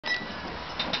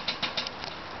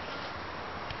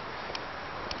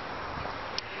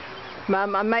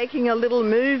Mum, I'm making a little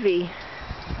movie.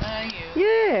 Are you?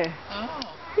 Yeah. Oh.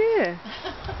 Yeah.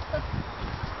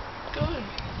 Good.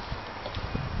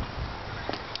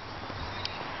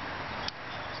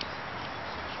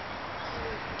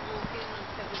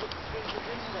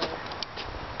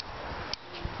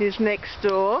 Here's next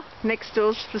door. Next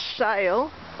door's for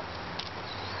sale.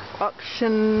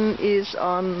 Auction is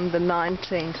on the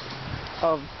 19th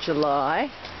of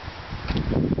July.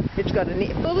 It's got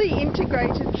a fully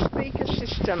integrated speaker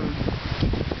system.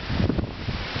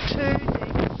 2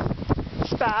 decks,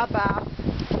 spa bath.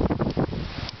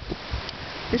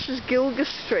 This is Gilga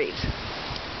Street.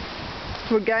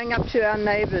 We're going up to our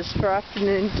neighbours for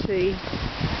afternoon tea.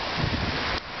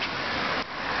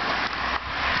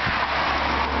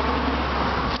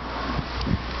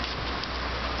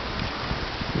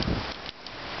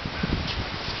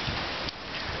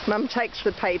 Mum takes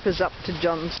the papers up to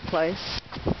John's place.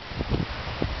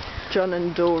 John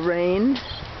and Doreen.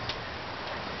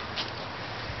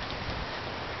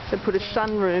 They put a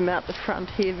sunroom out the front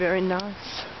here, very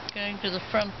nice. Going to the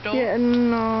front door? Yeah,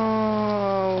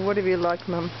 no. Whatever you like,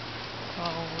 Mum.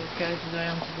 Oh, we'll go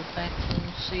down to the back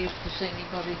and see if there's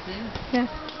anybody there. Yeah.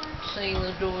 Seeing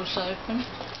the doors open.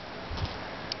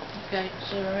 The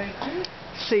gates are open.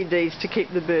 CDs to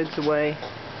keep the birds away.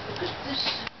 Look at this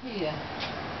here.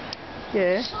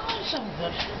 Yeah. The size of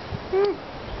it. Hmm.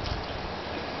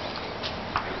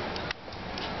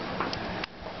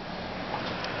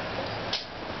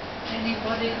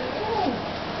 Anybody? Oh,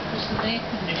 there's an air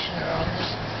conditioner on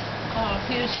this. Oh,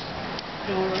 here's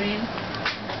Doreen.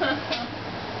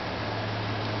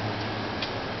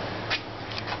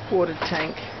 Water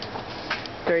tank.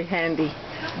 Very handy.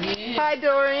 Yeah. Hi,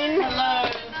 Doreen. Hello.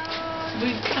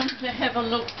 We've come to have a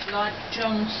look, like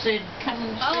John said. Come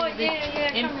and see the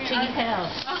empty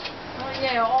house. Oh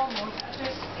yeah, almost.